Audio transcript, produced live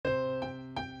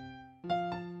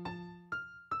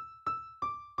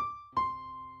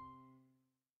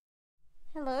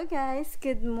Hello guys,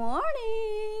 good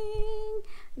morning!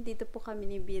 Dito po kami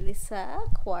ni Billy sa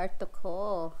kwarto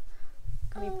ko.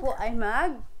 Kami po ay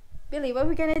Billy, what are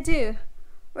we gonna do?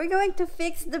 We're going to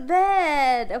fix the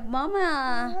bed of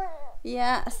Mama.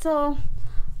 Yeah, so,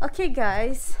 okay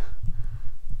guys.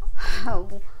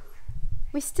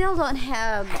 We still don't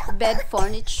have bed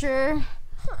furniture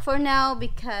for now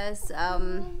because,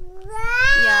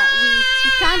 yeah,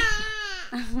 we can't...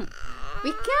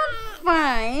 we can't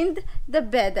find the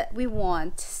bed that we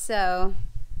want, so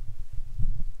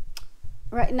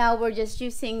right now we're just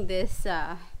using this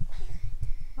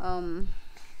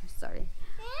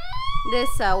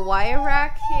wire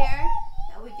rack here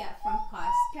that we got from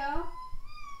Costco,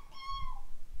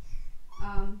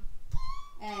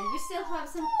 and we still have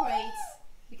some crates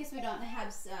because we don't have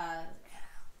stuff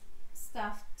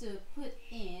to put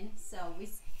in, so we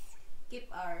keep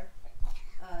our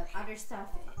other stuff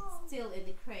still in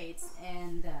the crates,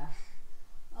 and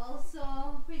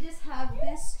also we just have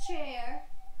this chair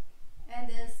and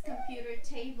this computer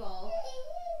table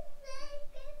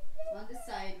on the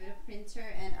side with a printer,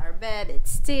 and our bed,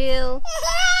 it's still,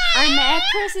 our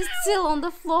mattress is still on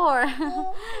the floor.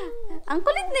 Ang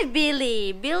kulit ni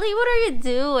Billy. Billy, what are you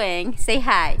doing? Say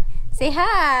hi. Say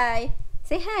hi.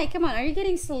 Say hi. Come on, are you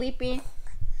getting sleepy?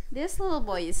 This little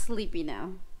boy is sleepy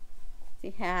now.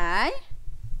 Say hi.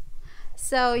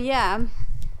 So yeah,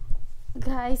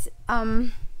 guys,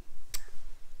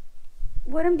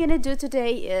 what I'm gonna do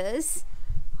today is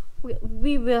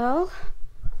we will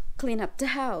clean up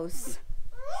the house.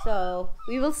 So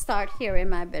we will start here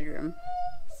in my bedroom.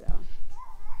 So I'm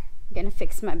gonna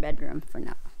fix my bedroom for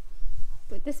now.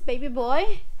 Put this baby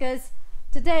boy, because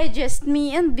today just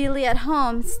me and Billy at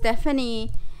home.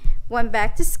 Stephanie went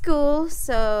back to school,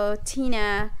 so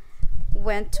Tina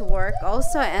went to work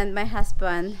also, and my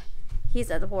husband, he's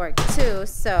at work too,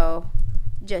 so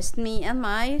just me and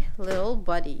my little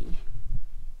buddy.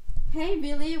 Hey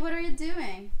Billy, what are you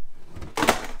doing?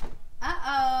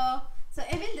 Uh-oh. So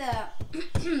even the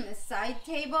side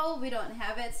table, we don't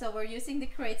have it, so we're using the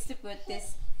crates to put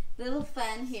this little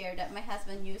fan here that my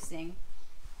husband using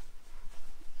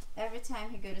every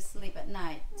time he go to sleep at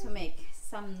night to make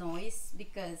some noise,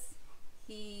 because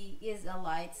he is a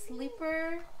light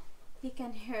sleeper. He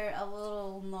can hear a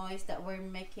little noise that we're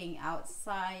making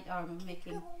outside, or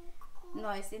making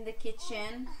noise in the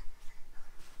kitchen.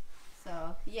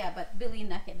 So yeah, but Billy,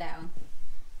 knock it down.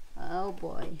 Oh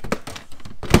boy.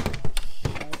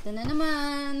 Ito na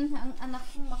naman ang anak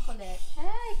kong makulit.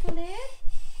 Hi, kulit.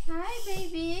 Hi,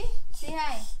 baby. Say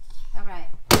hi.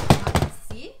 Alright.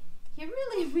 See? He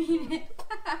really mean it.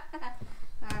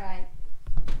 Alright.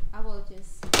 I will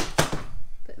just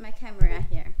put my camera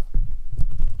here.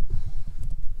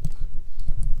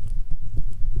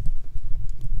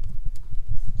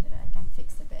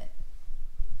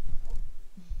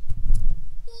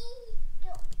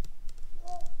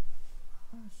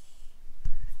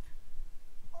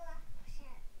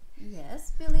 Yes,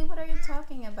 Billy, what are you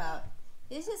talking about?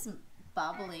 This is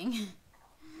bubbling.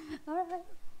 Alright.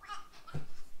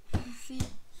 See?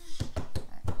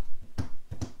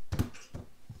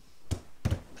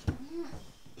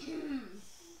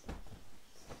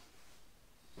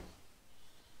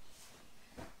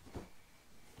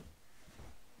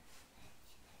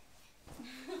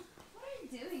 What are you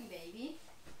doing, baby?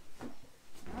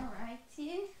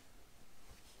 Alrighty.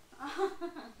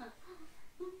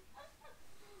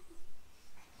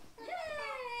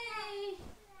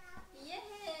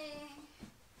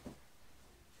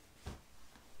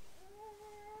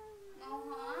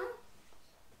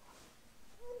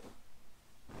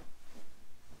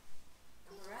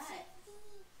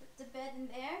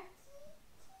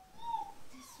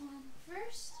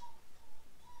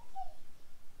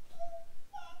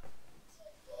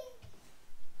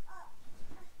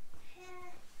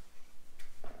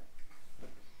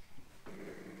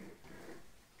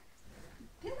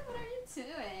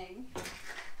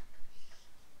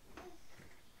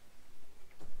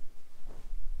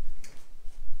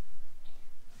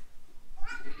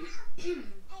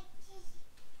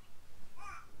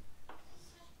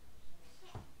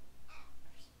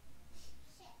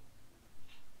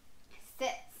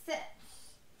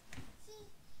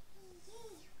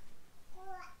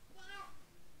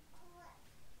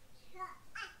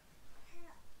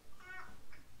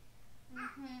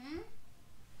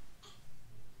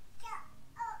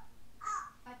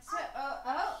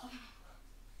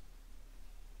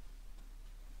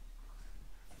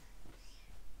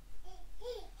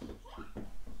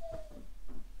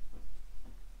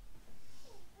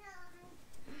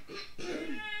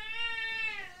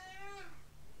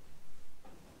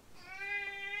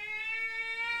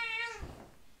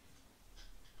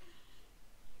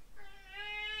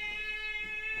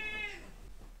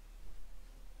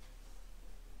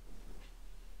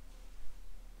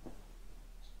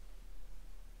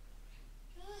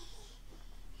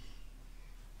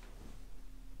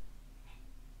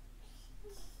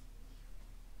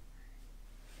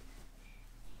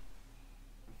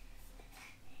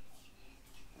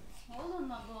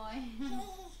 my boy.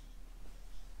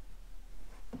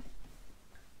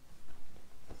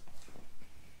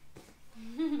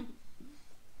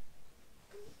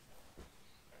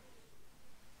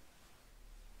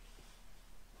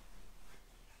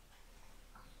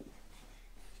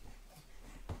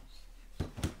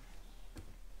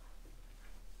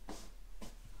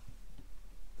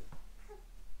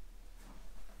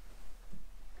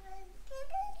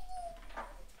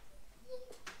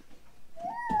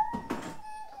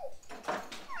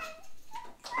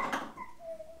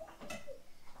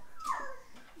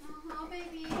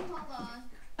 Baby, hold on.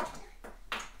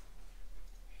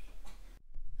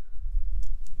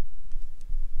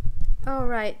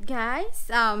 Alright guys,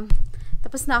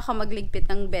 tapos na ako magligpit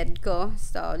ng bed ko.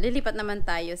 So, lilipat naman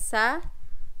tayo sa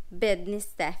bed ni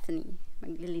Stephanie.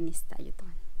 Maglilinis tayo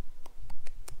doon.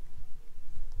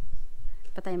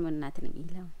 Patayin muna natin ang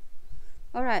ilaw.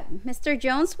 Alright, Mr.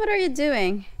 Jones, what are you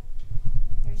doing?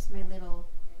 Here's my little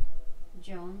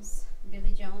Jones,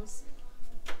 Billy Jones.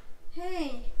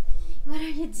 Hey, what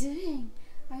are you doing?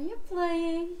 Are you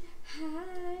playing?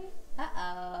 Hi.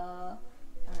 Uh-oh.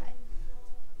 Alright.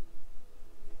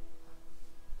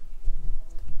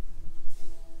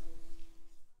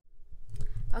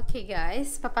 Okay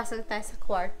guys, papasok tayo sa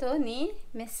kwarto ni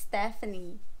Miss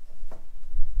Stephanie.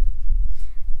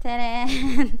 Ta-da!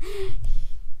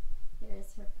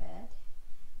 Here's her bed.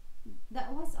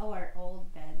 That was our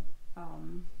old bed,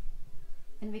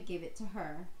 and we gave it to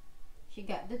her. She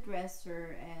got the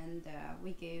dresser, and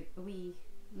we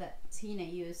let Tina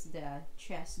use the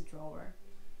chest drawer.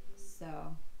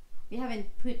 So we haven't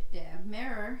put the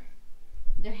mirror.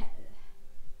 They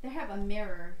have a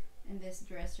mirror in this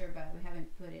dresser, but we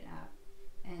haven't put it up,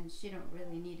 and she don't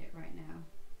really need it right now.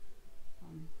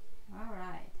 All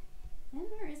right. And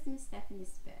where is Miss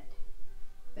Stephanie's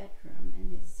bedroom,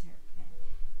 and this is her bed.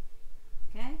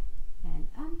 Okay, and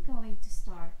I'm going to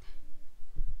start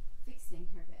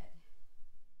fixing her bed.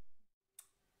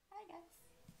 Hi guys.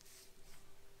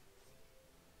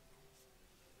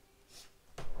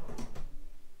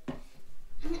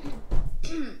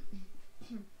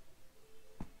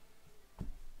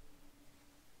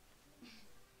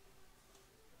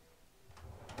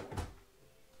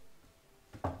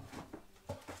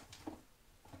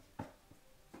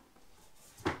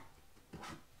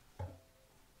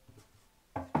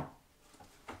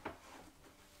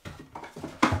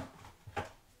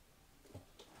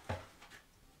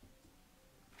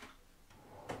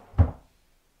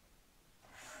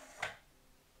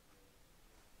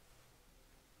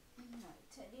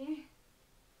 Teddy,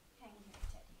 hang here,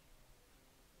 Teddy.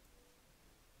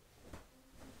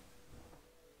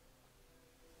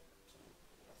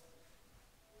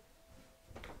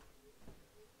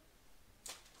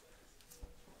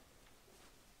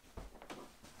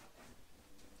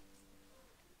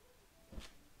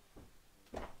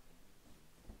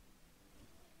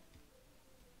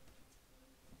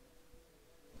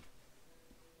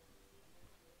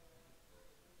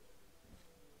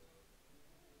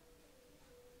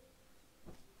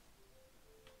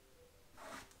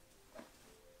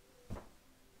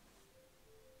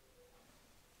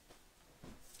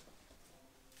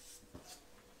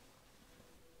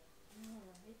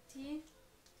 Alrighty.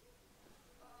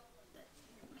 Oh, that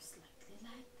most likely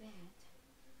like that.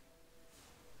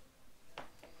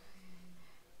 And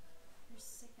here's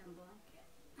second blanket.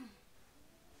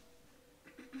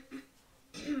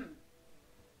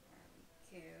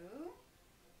 There we go.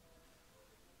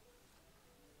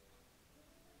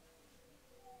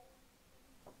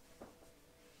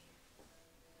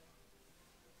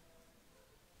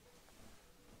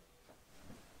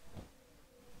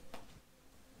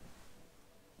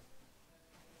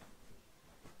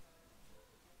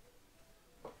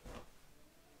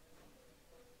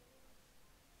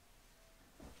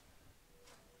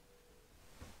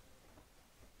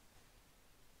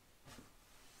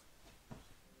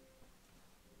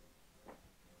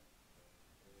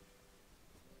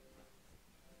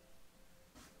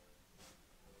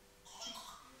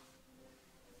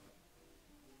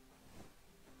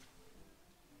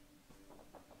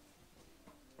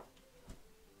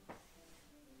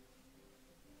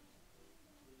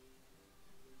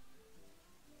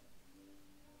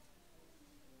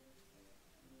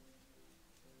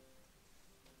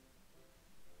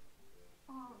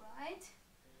 All right.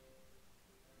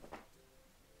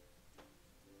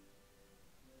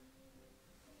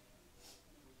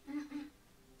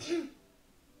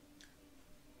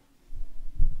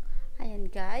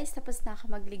 Ayan guys, tapos na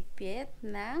ako magligpit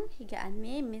ng higaan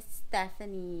ni Miss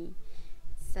Stephanie.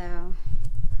 So,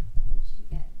 she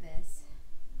got this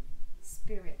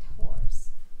spirit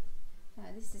horse.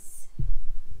 This is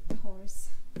horse.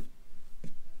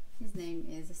 His name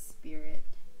is Spirit.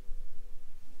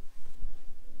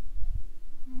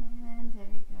 And there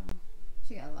you go.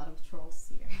 She got a lot of trolls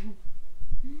here.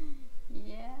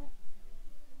 Yeah.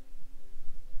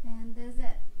 And there's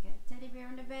it. Got teddy bear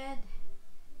on the bed.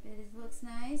 Bed looks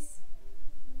nice,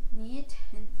 neat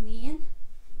and clean.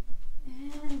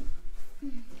 And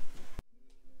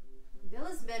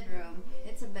Billa's bedroom,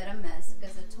 it's a bit of mess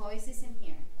because the toys is in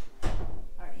here,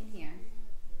 are in here.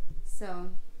 So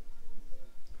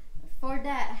for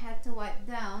that, I have to wipe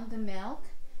down the milk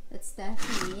that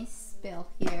Stephanie spilled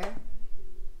here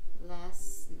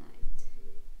last night.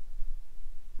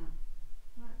 Oh,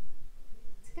 what?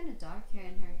 It's kind of dark here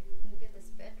in her. Look at this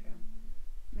bedroom.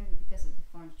 Maybe because of the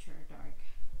furniture dark.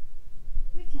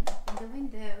 We can open the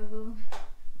window.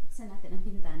 Buksan natin ang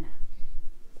bintana.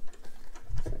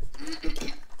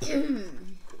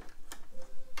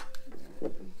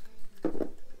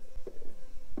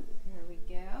 There we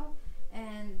go.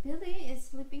 And Billy is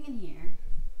sleeping in here.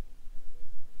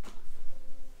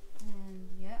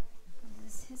 And yep,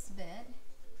 this is his bed.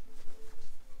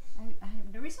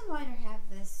 The reason why I have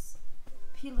this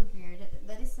pillow here,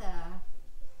 that is a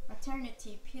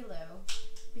maternity pillow,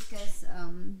 because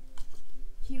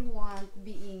he wants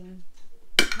being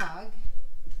hugged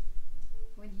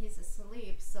when he's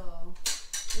asleep, so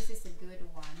this is a good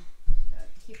one.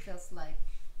 He feels like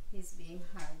he's being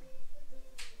hugged,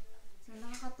 so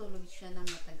nakakatulog siya ng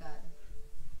matagal.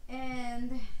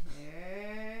 And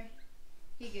there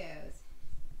he goes.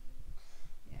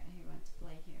 Yeah, he wants to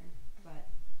play here, but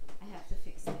I have to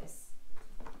fix this.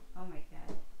 Oh my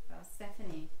god. Well,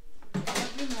 Stephanie,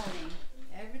 every morning,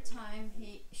 every time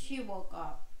she woke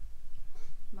up,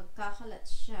 magkakalat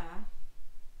siya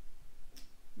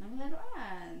ng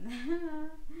laruan.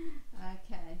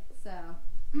 Okay, so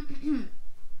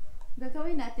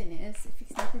gagawin natin is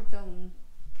fix natin tong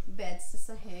bed sa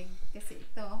sahig, kasi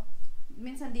ito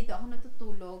minsan dito ako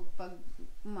natutulog pag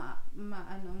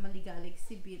maligalig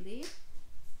si Billy,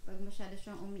 pag masyado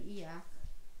siyang umiiyak,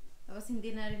 tapos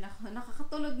hindi na rin ako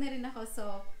nakakatulog na rin ako,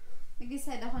 so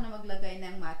nag-decide ako na maglagay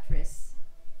ng mattress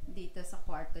dito sa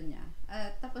kwarto niya.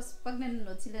 Tapos pag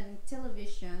nanonood sila ng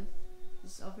television,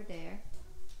 just over there,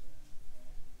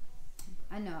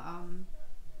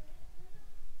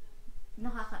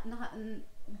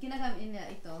 ginagamit nila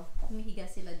ito, humihiga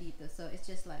sila dito, so it's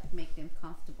just like make them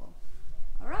comfortable.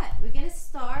 Alright, we're gonna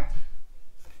start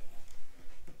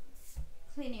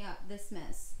cleaning up this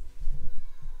mess.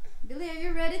 Billy, are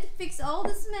you ready to fix all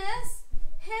this mess?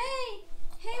 Hey,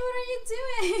 what are you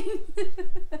doing?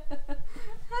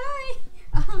 Hi.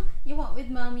 You want with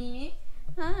mommy?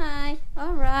 Hi.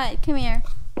 Alright, come here.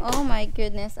 Oh my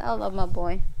goodness, I love my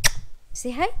boy.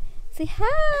 Say hi. Say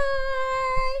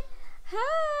hi.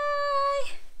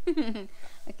 Hi.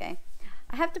 Okay,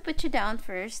 I have to put you down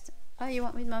first. Oh, you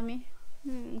want with mommy?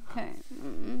 Okay.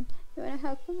 You wanna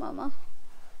hug mama?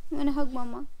 You wanna hug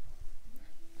mama?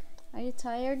 Are you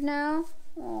tired now?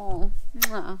 Oh.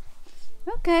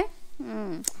 Okay.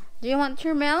 Do you want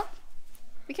your milk?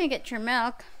 We can get your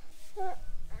milk.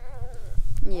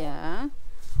 Yeah.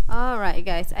 Alright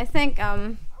guys, I think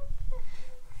I'm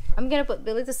gonna put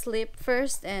Billy to sleep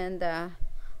first, and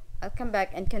I'll come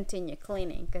back and continue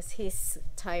cleaning because he's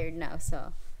tired now,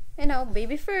 so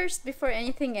baby first before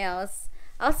anything else.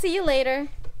 I'll see you later.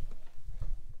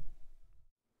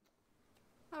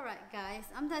 Alright guys,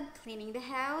 I'm done cleaning the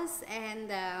house,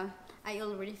 and I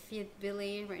already fed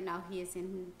Billy. Right now he is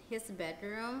in his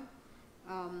bedroom.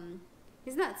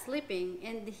 He's not sleeping,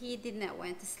 and he did not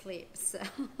want to sleep, so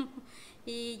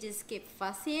he just kept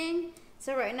fussing.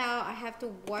 So right now I have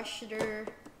to wash their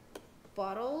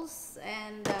bottles,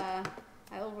 and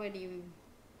I already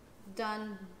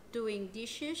done doing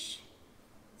dishes,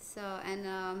 so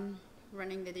and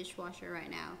running the dishwasher right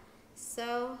now.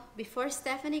 So before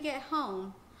Stephanie get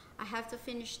home, I have to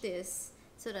finish this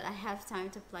so that I have time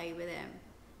to play with him.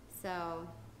 So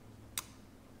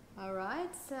alright,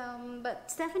 so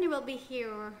but Stephanie will be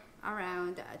here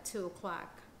around 2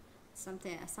 o'clock,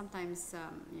 sometimes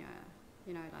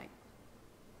like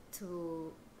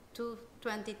 2:20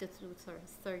 to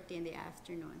 2:30 in the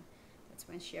afternoon. That's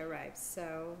when she arrives.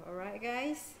 So alright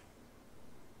guys,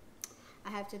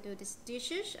 I have to do this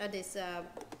dishes,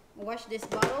 wash these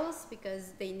bottles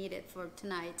because they need it for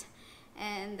tonight,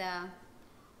 and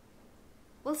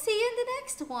we'll see you in the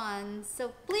next one.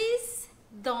 So please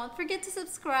don't forget to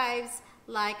subscribe,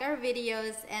 like our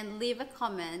videos, and leave a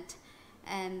comment,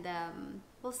 and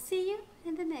we'll see you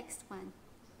in the next one.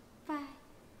 Bye.